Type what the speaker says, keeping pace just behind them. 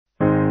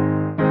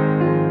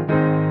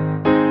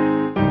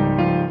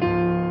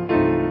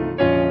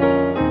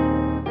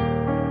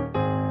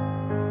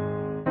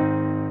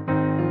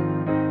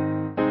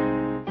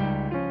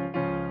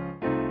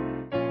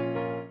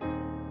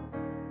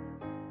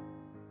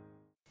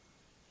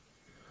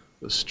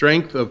the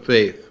strength of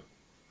faith.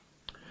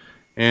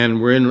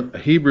 And we're in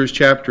Hebrews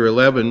chapter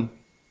 11,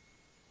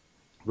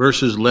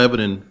 verses 11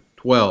 and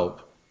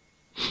 12.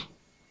 It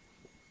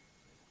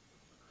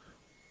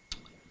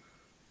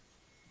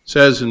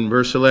says in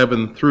verse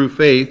 11, through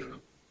faith,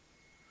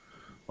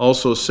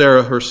 also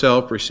Sarah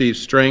herself received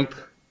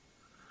strength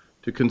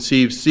to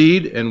conceive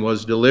seed and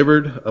was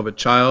delivered of a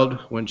child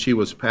when she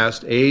was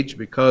past age,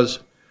 because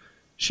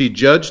she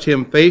judged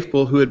him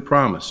faithful who had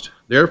promised.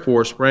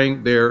 Therefore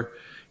sprang there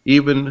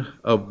even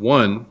of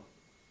one,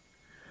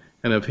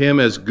 and of him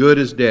as good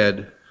as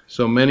dead,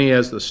 so many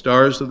as the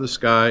stars of the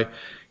sky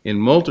in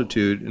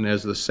multitude, and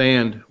as the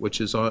sand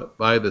which is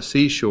by the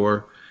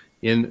seashore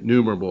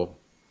innumerable.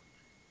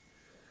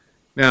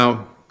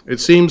 Now, it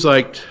seems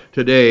like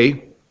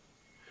today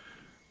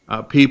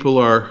people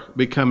are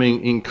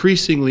becoming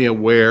increasingly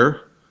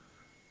aware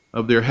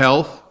of their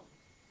health,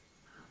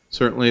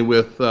 certainly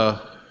with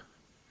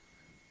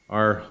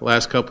our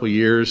last couple of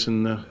years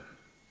in the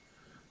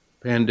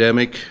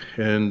pandemic,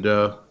 and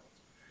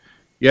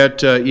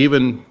yet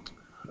even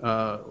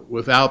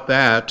without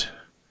that,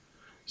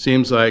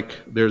 seems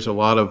like there's a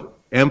lot of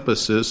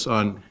emphasis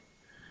on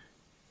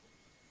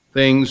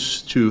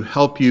things to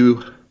help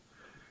you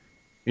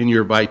in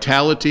your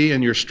vitality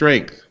and your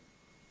strength.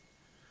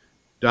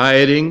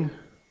 Dieting,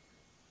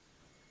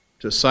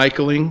 to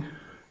cycling,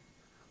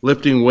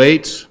 lifting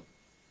weights,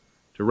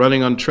 to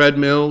running on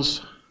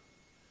treadmills,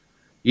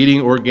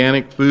 eating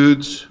organic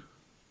foods,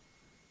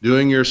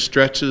 doing your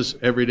stretches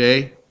every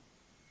day.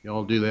 You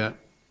all do that?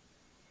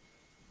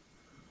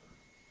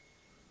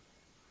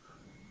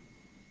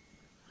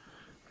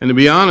 And to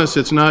be honest,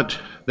 it's not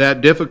that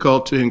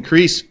difficult to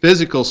increase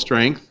physical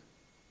strength.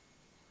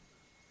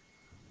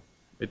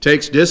 It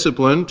takes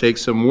discipline,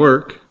 takes some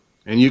work,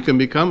 and you can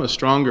become a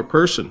stronger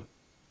person.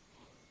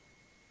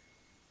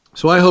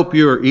 So I hope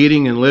you are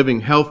eating and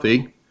living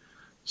healthy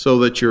so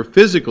that your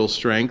physical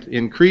strength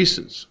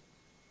increases.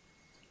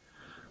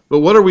 But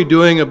what are we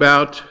doing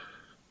about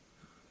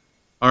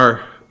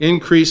our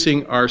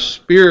increasing our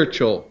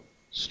spiritual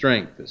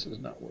strength? This is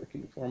not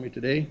working for me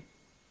today.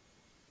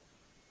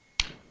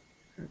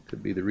 That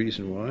could be the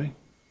reason why.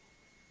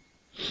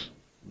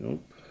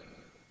 Nope.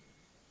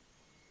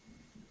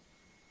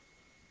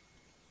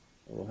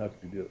 We'll have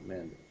to do it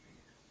manually.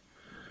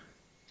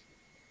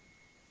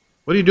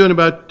 What are you doing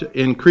about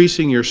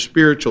increasing your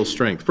spiritual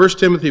strength? 1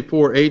 Timothy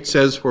 4:8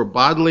 says, for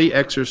bodily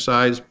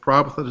exercise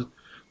profiteth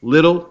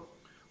little,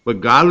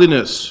 but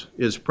godliness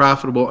is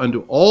profitable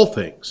unto all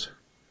things,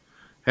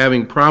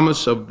 having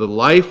promise of the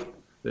life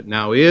that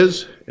now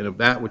is, and of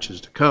that which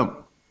is to come.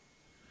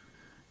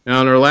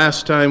 Now, in our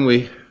last time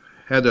we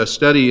had a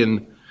study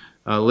in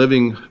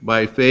living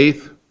by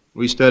faith,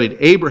 we studied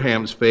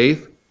Abraham's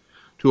faith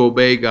to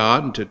obey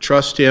God and to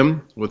trust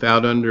Him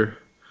without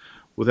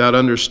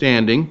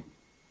understanding.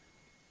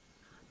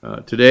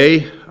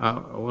 Today, I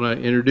want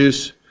to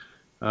introduce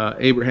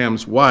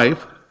Abraham's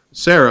wife,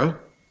 Sarah.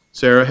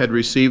 Sarah had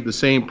received the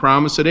same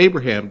promise that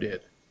Abraham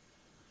did,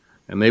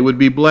 and they would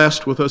be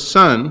blessed with a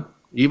son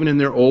even in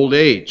their old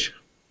age.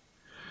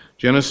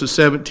 Genesis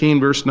 17,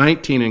 verse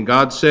 19, and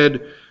God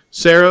said,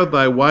 Sarah,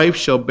 thy wife,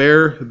 shall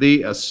bear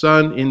thee a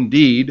son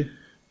indeed,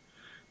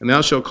 and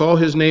thou shalt call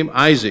his name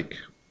Isaac.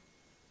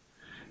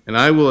 And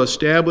I will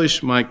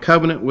establish my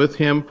covenant with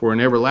him for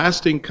an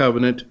everlasting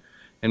covenant,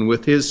 and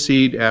with his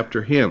seed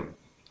after him.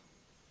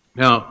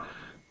 Now,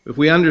 if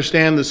we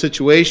understand the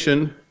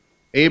situation,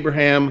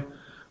 Abraham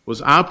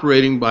was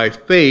operating by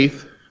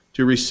faith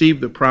to receive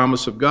the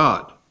promise of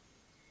God.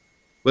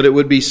 But it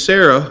would be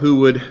Sarah who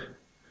would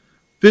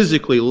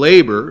physically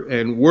labor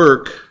and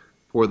work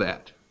for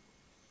that.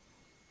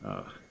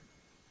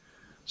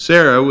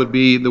 Sarah would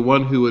be the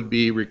one who would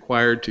be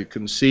required to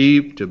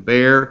conceive, to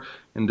bear,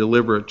 and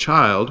deliver a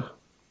child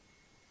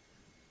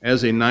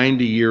as a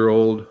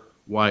 90-year-old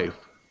wife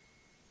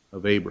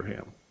of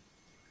Abraham.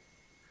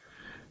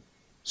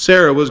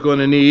 Sarah was going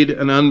to need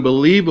an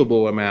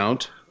unbelievable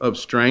amount of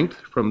strength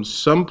from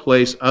some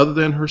place other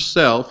than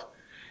herself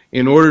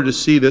in order to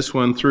see this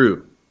one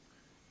through.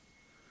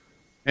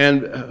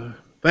 And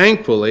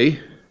thankfully,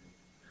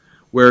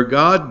 where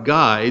God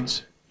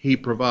guides, He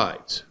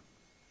provides.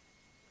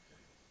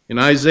 In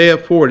Isaiah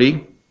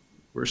 40,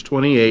 verse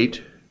 28,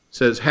 it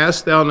says,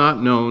 hast thou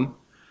not known,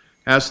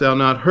 hast thou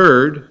not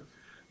heard,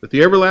 that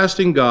the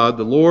everlasting God,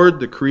 the Lord,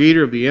 the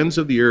Creator of the ends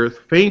of the earth,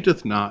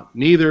 fainteth not,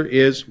 neither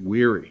is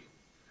weary.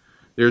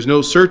 There is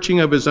no searching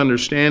of His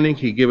understanding.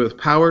 He giveth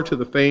power to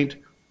the faint.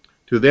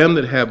 To them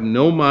that have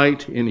no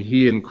might, and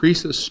He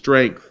increaseth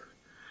strength.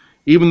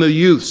 Even the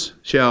youths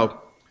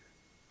shall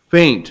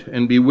faint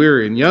and be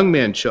weary, and young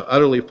men shall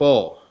utterly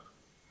fall.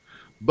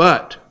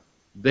 But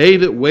they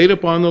that wait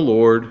upon the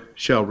Lord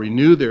shall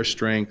renew their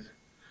strength.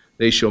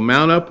 They shall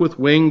mount up with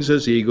wings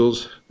as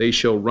eagles. They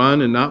shall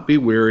run and not be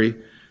weary.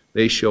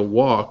 They shall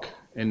walk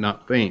and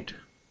not faint.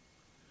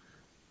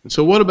 And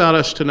so what about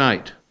us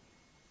tonight?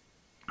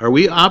 Are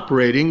we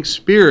operating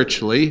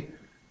spiritually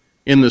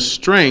in the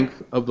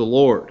strength of the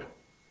Lord?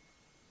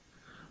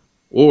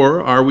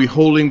 Or are we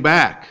holding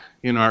back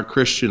in our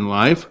Christian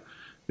life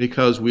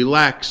because we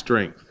lack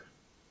strength.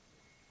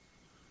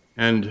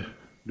 And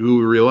do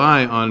we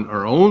rely on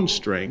our own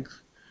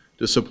strength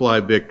to supply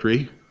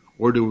victory,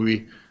 or do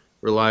we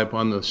rely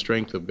upon the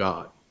strength of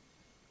God?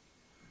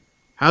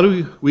 How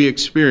do we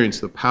experience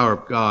the power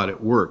of God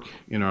at work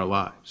in our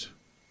lives?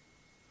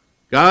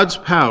 God's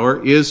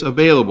power is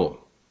available,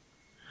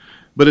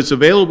 but it's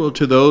available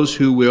to those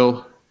who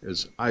will,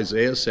 as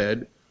Isaiah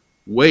said,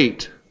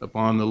 wait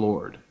upon the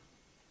Lord.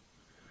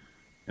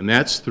 And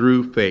that's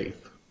through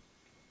faith.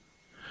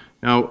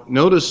 Now,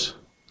 notice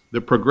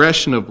the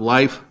progression of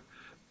life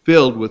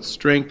filled with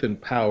strength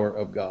and power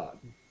of God.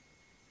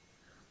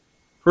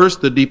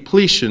 First, the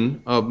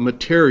depletion of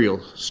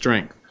material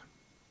strength.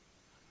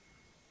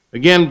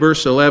 Again,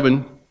 verse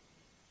 11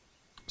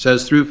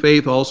 says, through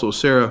faith also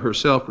Sarah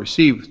herself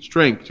received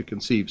strength to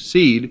conceive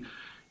seed,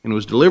 and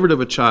was delivered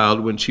of a child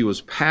when she was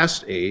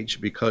past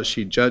age, because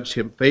she judged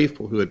him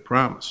faithful who had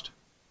promised.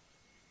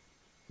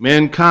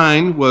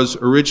 Mankind was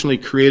originally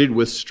created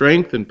with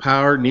strength and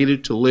power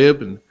needed to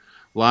live in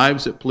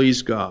lives that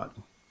pleased God.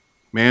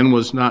 Man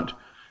was not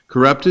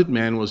corrupted.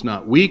 Man was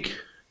not weak.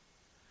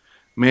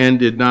 Man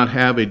did not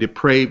have a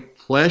depraved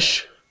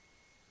flesh.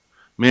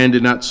 Man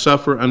did not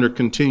suffer under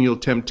continual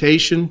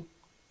temptation.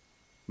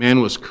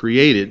 Man was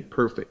created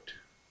perfect.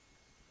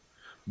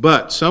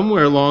 But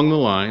somewhere along the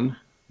line,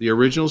 the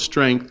original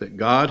strength that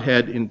God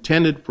had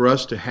intended for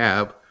us to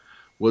have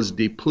was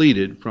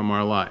depleted from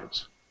our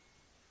lives.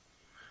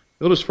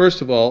 Notice,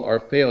 first of all, our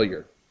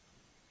failure.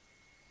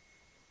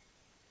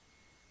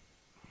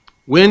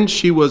 When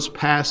she was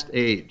past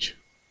age.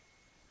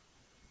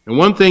 And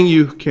one thing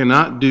you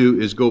cannot do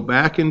is go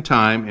back in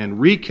time and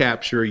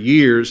recapture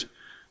years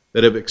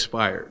that have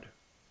expired.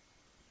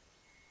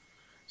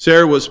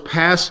 Sarah was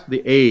past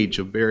the age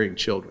of bearing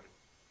children.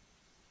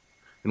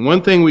 And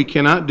one thing we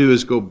cannot do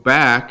is go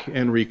back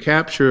and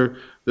recapture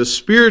the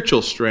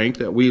spiritual strength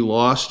that we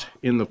lost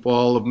in the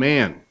fall of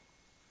man.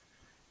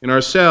 In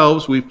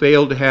ourselves, we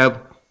failed to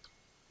have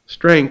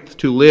strength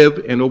to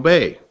live and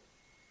obey.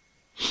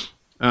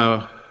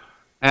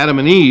 Adam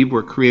and Eve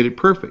were created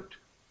perfect.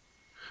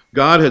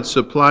 God had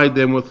supplied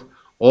them with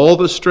all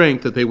the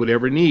strength that they would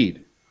ever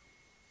need.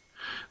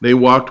 They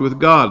walked with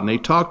God and they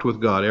talked with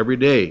God every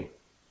day.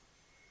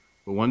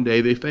 But one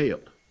day they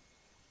failed.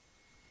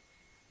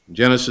 In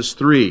Genesis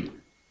 3,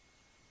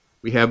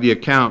 we have the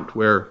account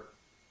where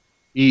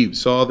Eve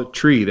saw the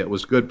tree that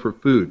was good for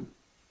food,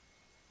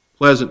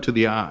 pleasant to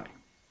the eye,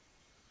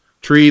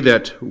 tree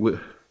that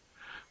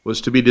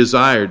was to be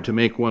desired to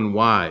make one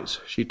wise.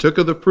 She took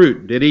of the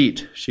fruit, did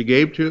eat. She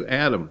gave to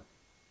Adam,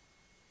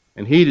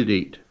 and he did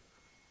eat.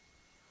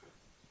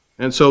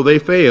 And so they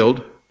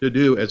failed to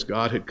do as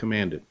God had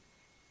commanded.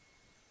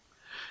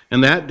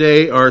 And that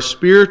day our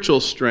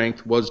spiritual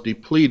strength was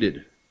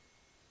depleted,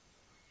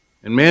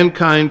 and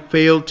mankind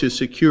failed to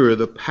secure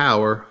the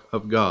power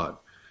of God.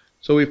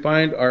 So we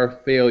find our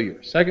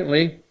failure.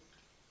 Secondly,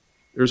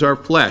 there's our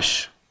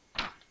flesh.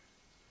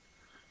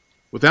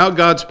 Without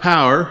God's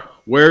power,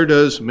 where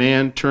does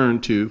man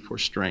turn to for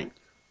strength?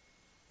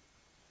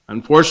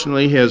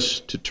 Unfortunately, he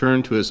has to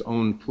turn to his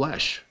own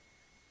flesh.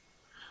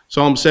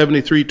 Psalm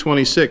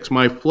 73:26,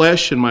 my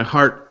flesh and my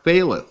heart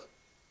faileth,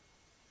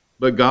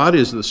 but God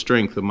is the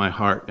strength of my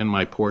heart and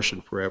my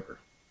portion forever.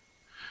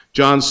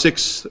 John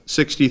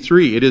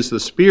 6:63, it is the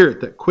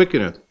Spirit that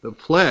quickeneth, the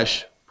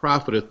flesh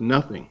profiteth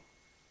nothing.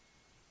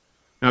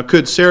 Now,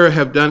 could Sarah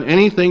have done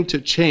anything to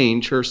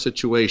change her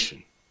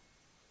situation?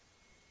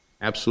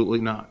 Absolutely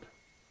not.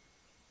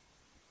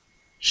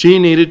 She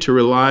needed to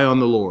rely on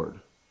the Lord.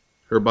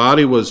 Her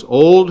body was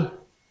old,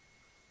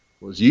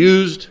 was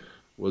used,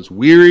 was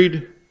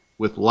wearied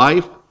with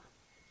life.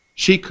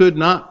 She could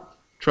not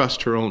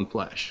trust her own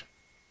flesh.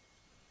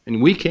 And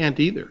we can't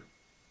either.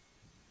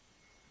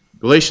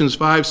 Galatians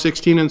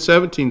 5:16 and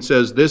 17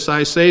 says, this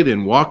I say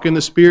then, walk in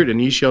the Spirit,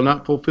 and ye shall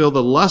not fulfill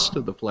the lust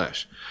of the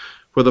flesh.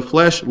 For the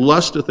flesh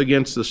lusteth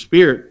against the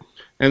Spirit,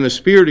 and the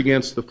Spirit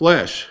against the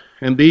flesh.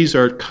 And these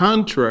are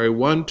contrary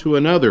one to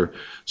another,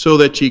 so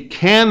that ye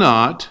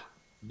cannot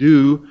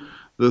do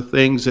the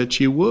things that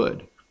ye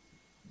would.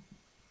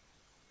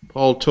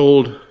 Paul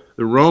told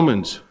the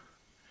Romans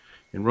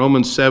in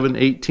Romans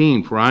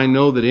 7:18, for I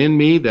know that in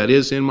me, that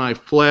is in my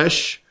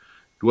flesh,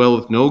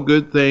 dwelleth no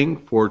good thing,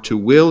 for to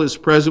will is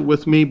present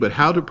with me, but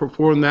how to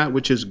perform that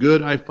which is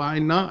good I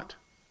find not.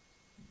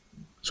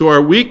 So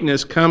our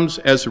weakness comes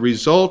as a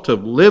result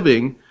of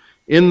living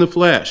in the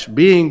flesh,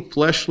 being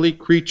fleshly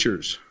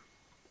creatures.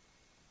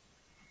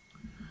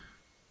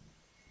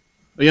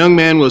 A young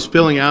man was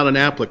filling out an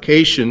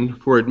application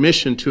for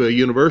admission to a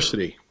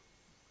university.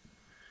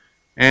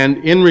 And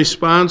in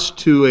response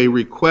to a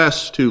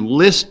request to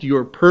list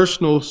your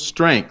personal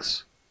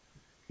strengths,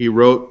 he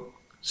wrote,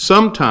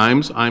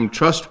 sometimes I'm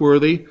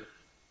trustworthy,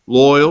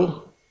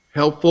 loyal,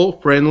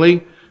 helpful,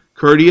 friendly,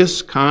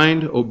 courteous,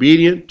 kind,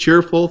 obedient,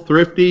 cheerful,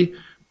 thrifty,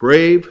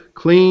 brave,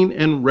 clean,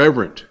 and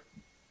reverent.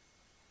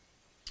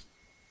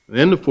 And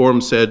then the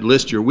form said,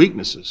 list your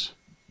weaknesses.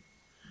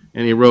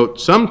 And he wrote,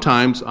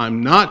 sometimes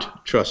I'm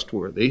not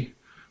trustworthy,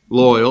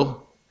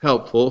 loyal,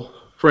 helpful,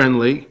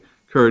 friendly,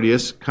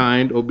 courteous,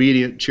 kind,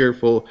 obedient,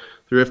 cheerful,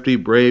 thrifty,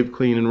 brave,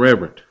 clean, and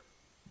reverent.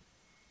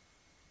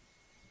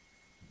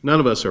 None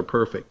of us are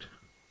perfect.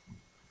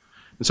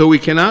 And so we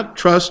cannot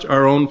trust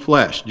our own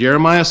flesh.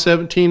 Jeremiah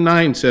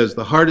 17:9 says,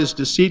 "The heart is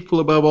deceitful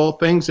above all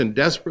things and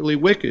desperately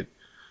wicked.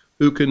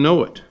 Who can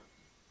know it?"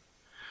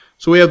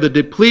 So we have the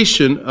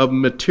depletion of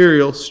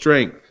material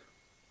strength.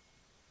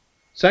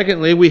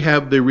 Secondly, we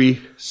have the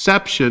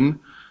reception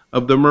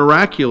of the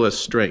miraculous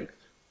strength.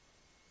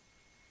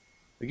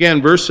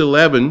 Again, verse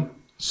 11,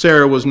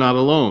 Sarah was not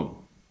alone.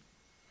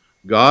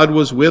 God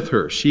was with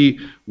her. She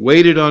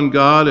waited on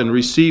God and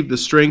received the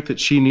strength that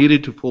she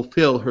needed to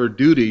fulfill her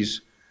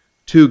duties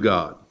to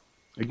God.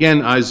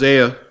 Again,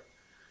 Isaiah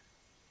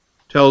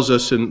tells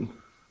us in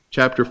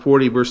chapter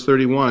 40, verse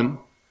 31,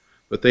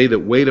 "But they that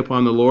wait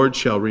upon the Lord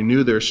shall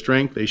renew their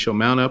strength. They shall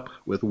mount up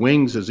with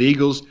wings as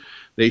eagles.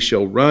 They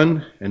shall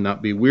run and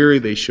not be weary.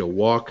 They shall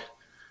walk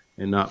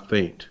and not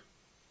faint."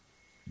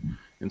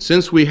 And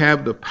since we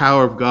have the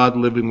power of God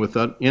living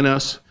within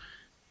us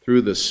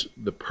through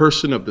the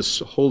person of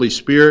the Holy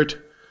Spirit,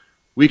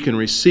 we can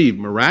receive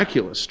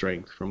miraculous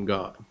strength from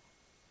God.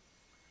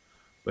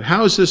 But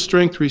how is this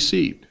strength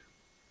received?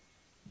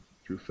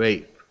 Through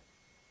faith.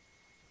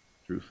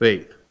 Through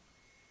faith.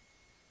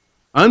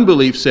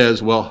 Unbelief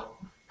says, well,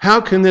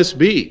 how can this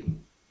be?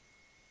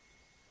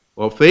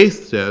 Well,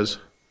 faith says,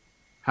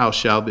 how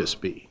shall this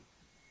be?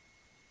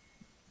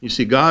 You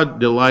see, God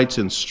delights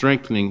in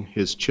strengthening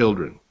His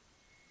children.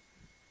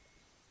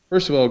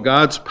 First of all,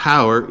 God's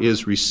power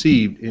is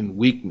received in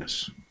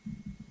weakness.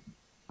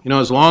 You know,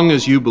 as long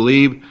as you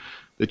believe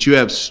that you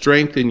have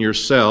strength in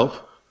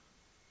yourself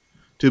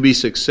to be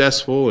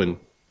successful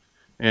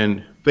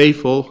and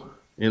faithful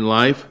in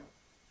life,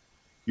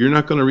 you're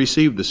not going to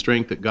receive the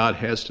strength that God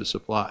has to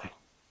supply.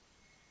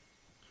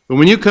 But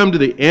when you come to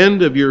the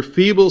end of your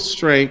feeble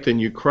strength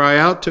and you cry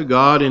out to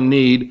God in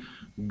need,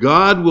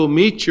 God will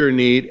meet your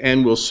need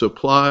and will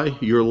supply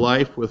your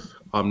life with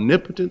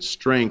omnipotent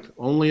strength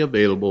only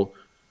available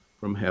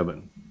from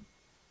heaven.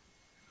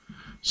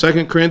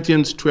 2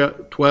 Corinthians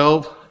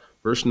 12,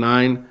 verse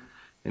 9,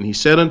 "And he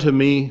said unto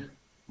me,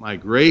 My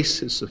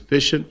grace is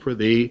sufficient for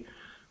thee,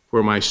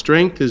 for my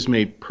strength is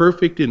made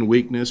perfect in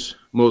weakness.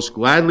 Most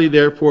gladly,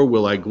 therefore,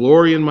 will I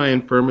glory in my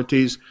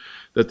infirmities,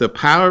 that the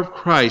power of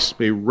Christ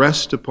may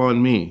rest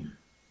upon me.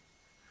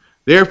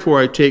 Therefore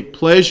I take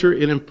pleasure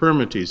in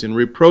infirmities, in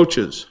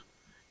reproaches,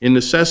 in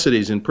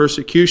necessities, in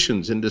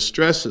persecutions, in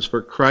distresses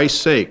for Christ's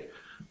sake.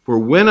 For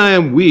when I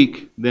am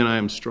weak, then I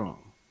am strong."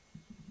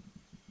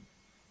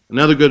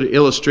 Another good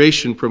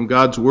illustration from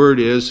God's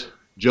Word is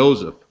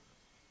Joseph.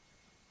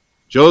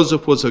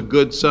 Joseph was a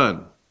good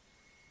son.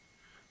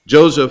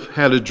 Joseph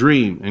had a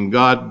dream, and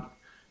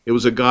it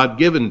was a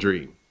God-given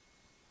dream.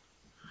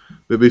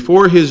 But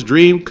before his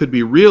dream could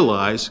be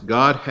realized,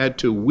 God had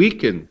to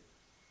weaken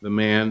the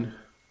man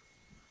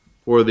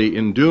for the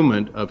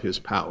endowment of his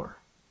power.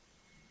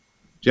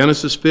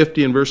 Genesis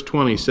 50 and verse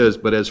 20 says,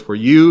 "But as for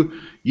you,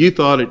 you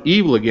thought it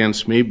evil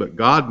against me, but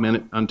God meant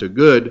it unto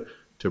good,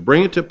 to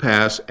bring it to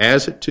pass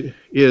as it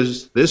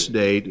is this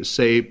day, to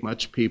save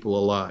much people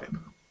alive."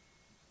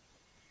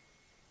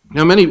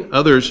 Now, many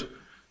others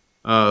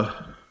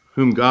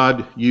whom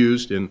God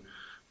used in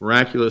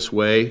miraculous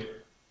way,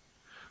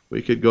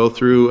 we could go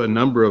through a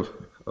number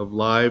of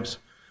lives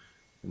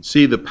and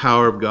see the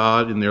power of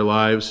God in their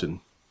lives, and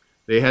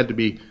they had to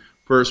be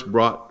first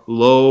brought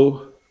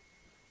low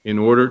in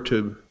order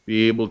to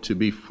be able to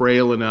be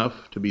frail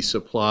enough to be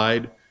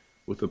supplied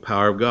with the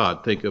power of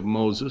God. Think of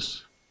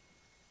Moses.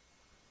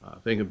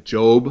 Think of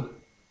Job.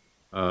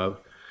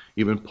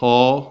 Even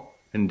Paul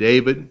and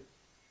David.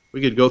 We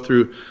could go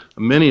through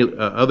many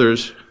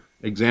others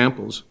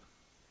examples.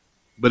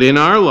 But in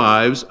our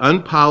lives,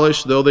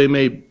 unpolished though they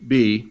may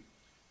be,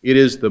 it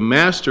is the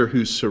Master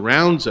who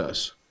surrounds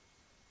us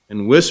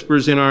and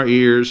whispers in our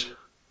ears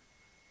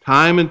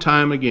time and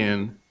time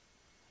again,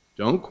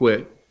 "Don't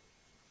quit,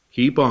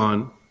 keep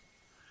on."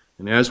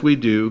 And as we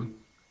do,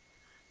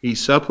 He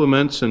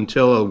supplements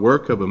until a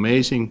work of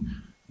amazing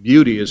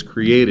beauty is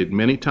created.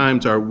 Many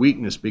times our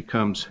weakness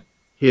becomes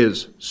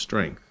His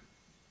strength.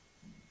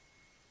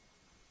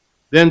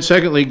 Then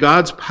secondly,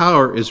 God's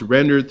power is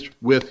rendered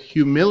with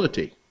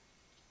humility.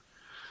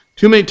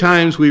 Too many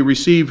times we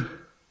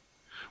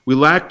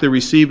lack the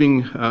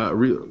receiving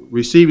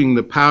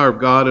the power of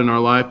God in our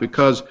life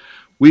because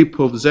we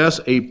possess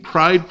a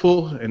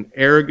prideful and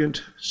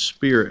arrogant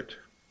spirit.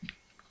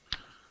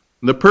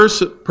 The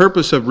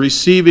purpose of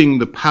receiving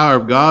the power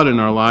of God in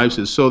our lives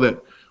is so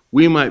that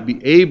we might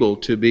be able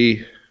to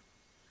be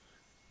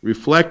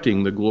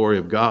reflecting the glory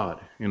of God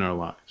in our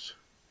lives,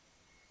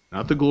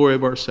 not the glory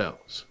of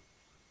ourselves.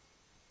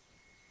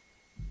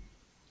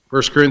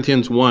 1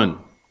 Corinthians 1,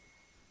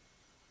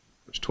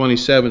 verse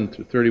 27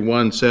 through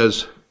 31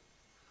 says,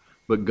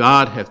 "But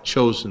God hath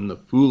chosen the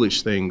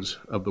foolish things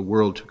of the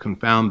world to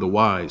confound the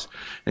wise.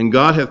 And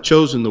God hath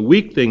chosen the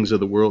weak things of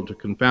the world to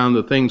confound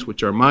the things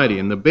which are mighty.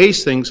 And the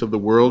base things of the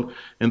world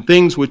and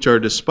things which are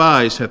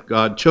despised hath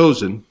God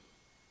chosen.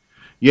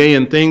 Yea,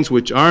 and things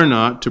which are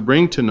not, to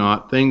bring to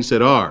naught things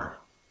that are,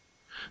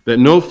 that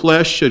no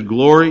flesh should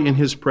glory in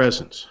his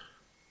presence.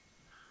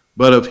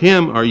 But of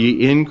him are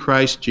ye in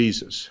Christ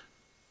Jesus,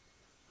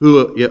 who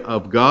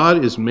of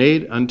God is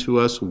made unto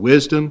us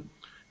wisdom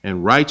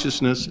and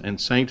righteousness and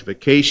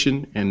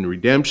sanctification and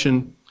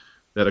redemption,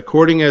 that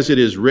according as it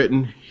is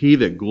written, he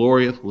that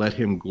glorieth, let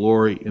him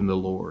glory in the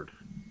Lord.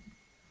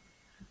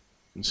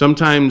 And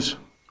sometimes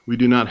we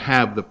do not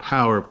have the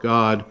power of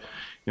God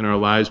in our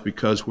lives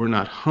because we're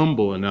not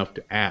humble enough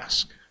to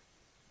ask.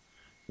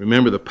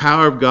 Remember, the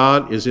power of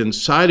God is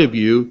inside of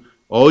you.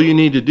 All you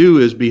need to do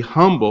is be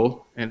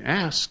humble and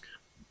ask.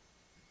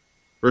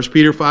 1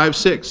 Peter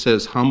 5:6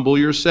 says, humble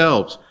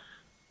yourselves,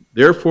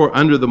 therefore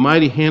under the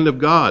mighty hand of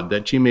God,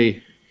 that he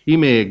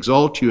may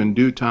exalt you in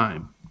due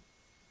time.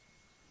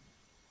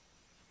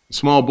 A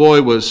small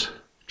boy was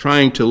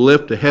trying to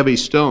lift a heavy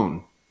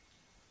stone,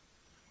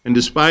 and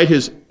despite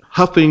his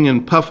huffing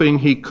and puffing,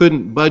 he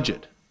couldn't budge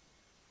it.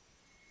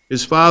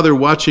 His father,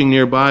 watching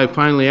nearby,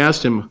 finally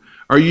asked him,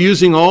 are you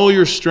using all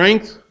your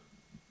strength?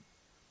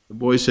 The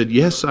boy said,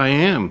 yes, I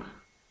am,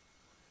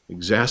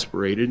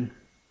 exasperated.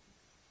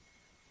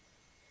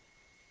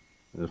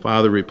 And the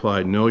father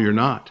replied, no, you're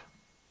not.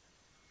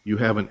 You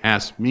haven't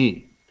asked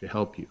me to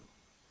help you.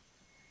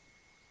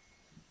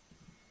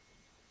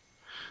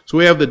 So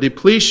we have the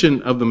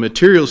depletion of the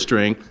material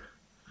strength,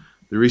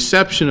 the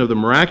reception of the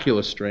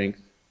miraculous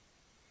strength,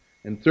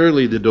 and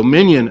thirdly, the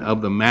dominion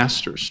of the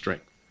master's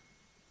strength.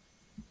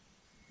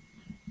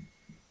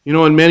 You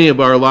know, in many of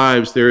our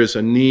lives, there is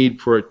a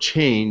need for a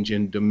change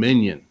in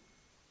dominion.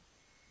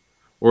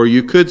 Or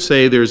you could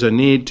say there's a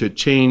need to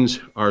change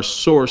our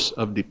source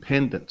of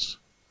dependence.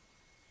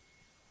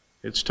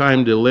 It's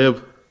time to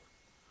live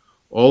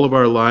all of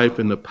our life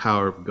in the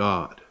power of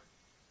God.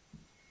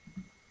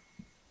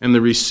 And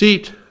the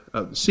receipt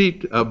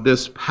of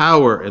this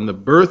power and the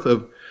birth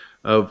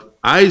of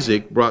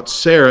Isaac brought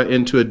Sarah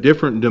into a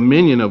different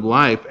dominion of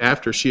life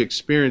after she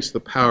experienced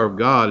the power of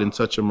God in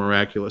such a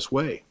miraculous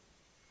way.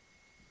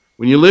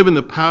 When you live in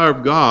the power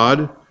of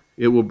God,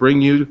 it will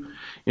bring you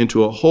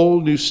into a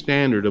whole new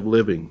standard of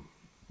living.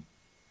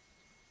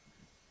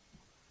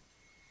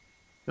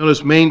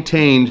 Notice,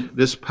 maintained,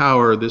 this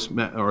power, this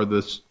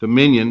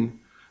dominion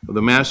of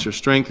the master's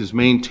strength is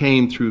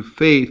maintained through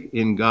faith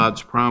in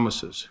God's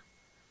promises.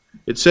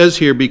 It says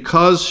here,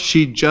 because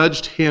she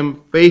judged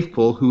him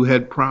faithful who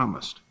had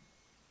promised.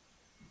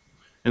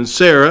 And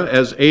Sarah,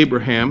 as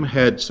Abraham,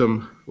 had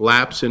some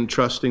lapse in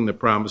trusting the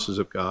promises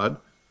of God,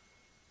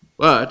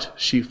 but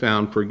she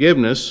found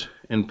forgiveness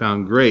and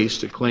found grace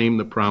to claim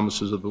the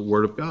promises of the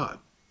Word of God.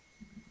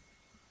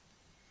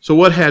 So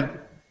what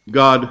had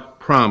God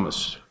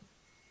promised?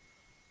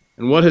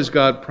 And what has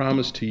God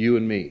promised to you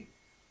and me?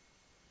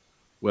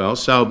 Well,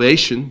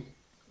 salvation,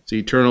 it's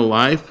eternal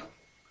life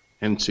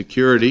and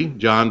security.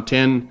 John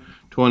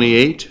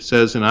 10:28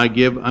 says, and I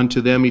give unto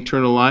them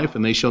eternal life,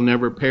 and they shall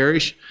never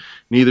perish,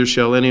 neither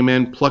shall any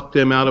man pluck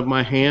them out of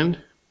my hand.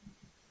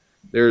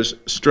 There's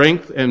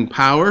strength and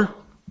power.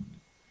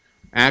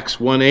 Acts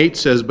 1:8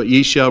 says, but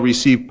ye shall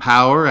receive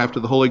power after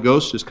the Holy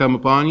Ghost is come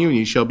upon you, and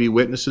ye shall be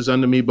witnesses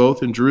unto me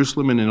both in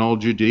Jerusalem and in all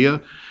Judea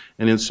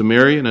and in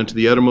Samaria and unto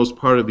the uttermost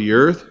part of the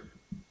earth.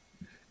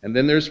 And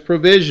then there's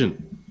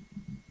provision.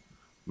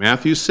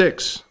 Matthew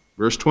 6,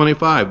 verse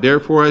 25,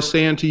 therefore I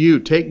say unto you,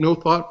 take no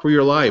thought for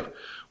your life,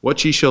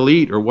 what ye shall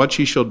eat or what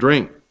ye shall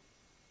drink,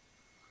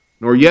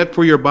 nor yet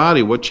for your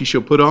body what ye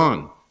shall put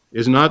on.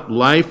 Is not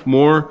life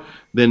more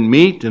than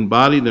meat, and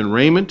body than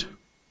raiment?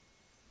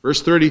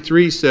 Verse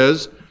 33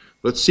 says,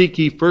 but seek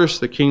ye first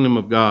the kingdom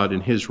of God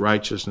and his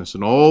righteousness,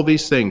 and all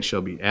these things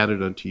shall be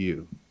added unto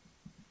you.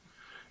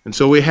 And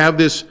so we have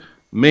this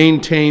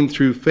maintained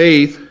through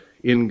faith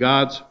in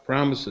God's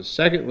promises.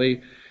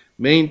 Secondly,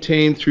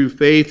 maintained through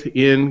faith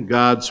in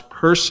God's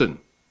person.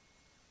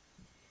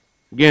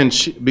 Again,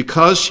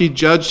 because she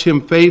judged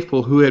him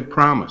faithful who had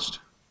promised.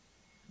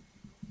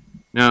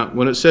 Now,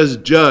 when it says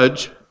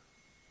judge,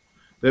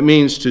 that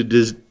means to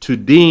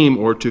deem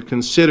or to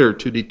consider,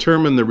 to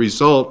determine the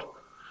result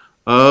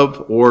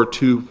of or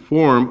to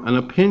form an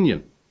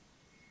opinion.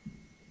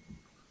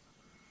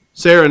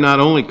 Sarah not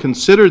only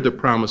considered the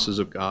promises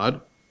of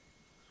God,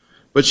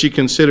 but she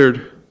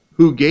considered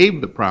who gave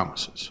the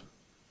promises.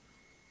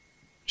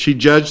 She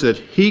judged that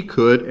he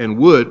could and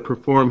would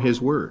perform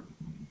his word.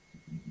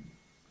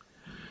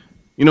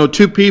 You know,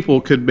 two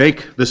people could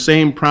make the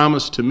same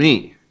promise to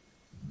me,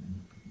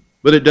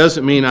 but it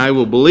doesn't mean I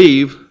will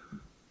believe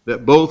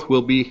that both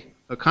will be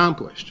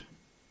accomplished.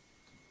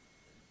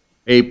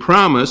 A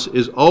promise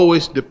is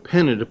always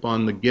dependent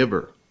upon the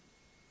giver.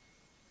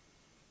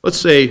 Let's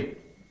say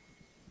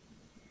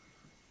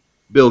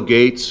Bill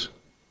Gates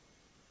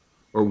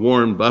or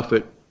Warren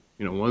Buffett,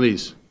 one of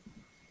these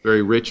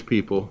very rich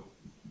people,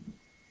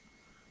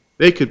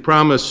 they could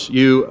promise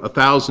you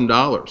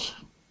 $1,000.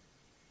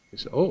 You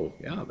say, oh,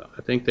 yeah,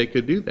 I think they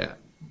could do that.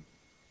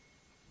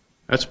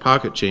 That's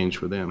pocket change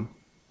for them.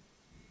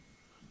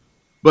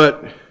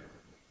 But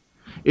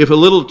if a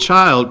little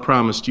child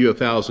promised you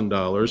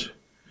 $1,000,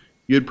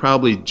 you'd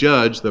probably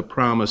judge the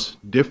promise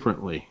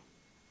differently,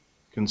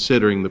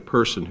 considering the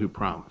person who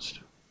promised.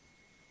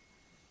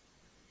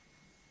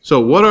 So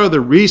what are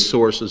the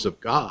resources of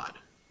God?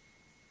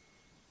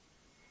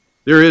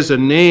 There is a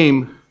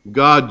name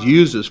God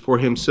uses for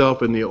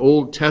himself in the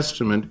Old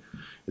Testament.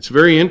 It's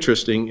very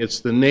interesting. It's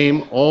the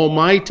name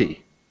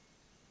Almighty.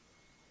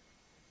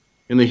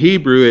 In the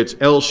Hebrew, it's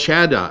El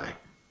Shaddai,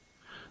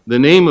 the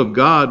name of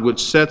God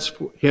which sets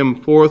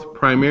him forth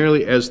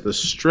primarily as the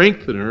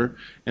strengthener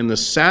and the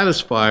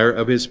satisfier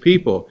of his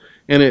people.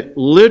 And it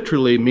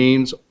literally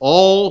means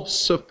all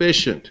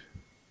sufficient.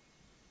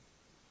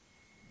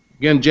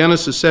 Again,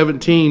 Genesis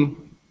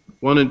 17,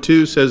 1 and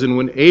 2 says, "And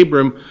when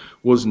Abram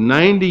was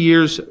 90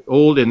 years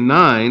old and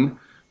 9,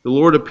 the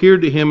Lord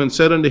appeared to him and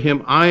said unto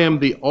him, I am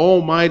the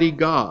Almighty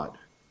God.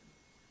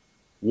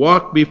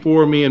 Walk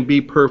before me and be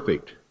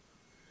perfect.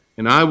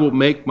 And I will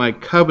make my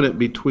covenant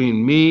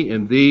between me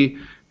and thee,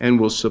 and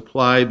will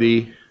supply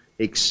thee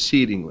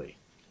exceedingly."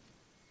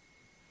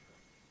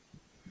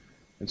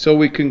 And so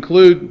we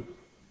conclude,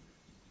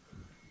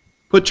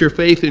 put your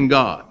faith in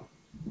God.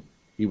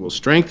 He will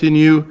strengthen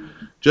you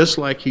just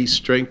like he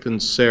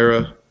strengthened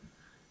Sarah.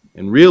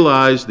 And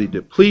realize the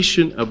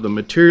depletion of the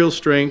material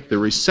strength, the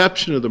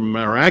reception of the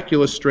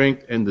miraculous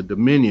strength, and the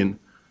dominion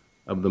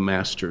of the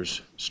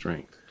Master's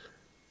strength.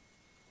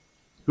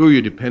 Who are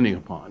you depending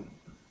upon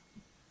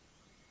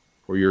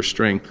for your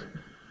strength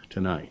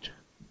tonight?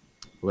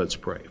 Let's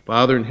pray.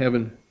 Father in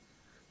heaven,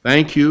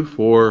 thank you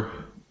for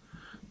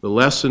the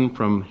lesson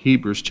from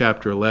Hebrews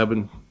chapter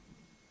 11,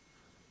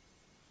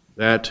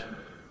 that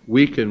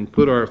we can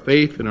put our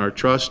faith and our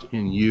trust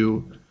in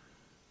you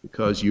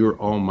because you're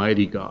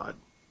Almighty God.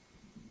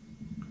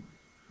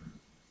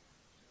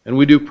 And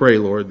we do pray,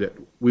 Lord, that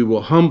we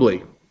will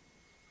humbly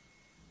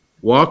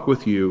walk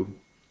with you,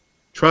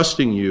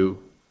 trusting you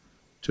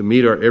to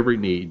meet our every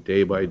need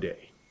day by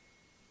day.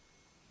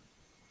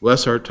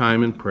 Bless our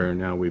time in prayer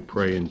now, we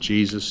pray in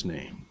Jesus'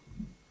 name.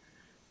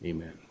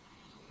 Amen.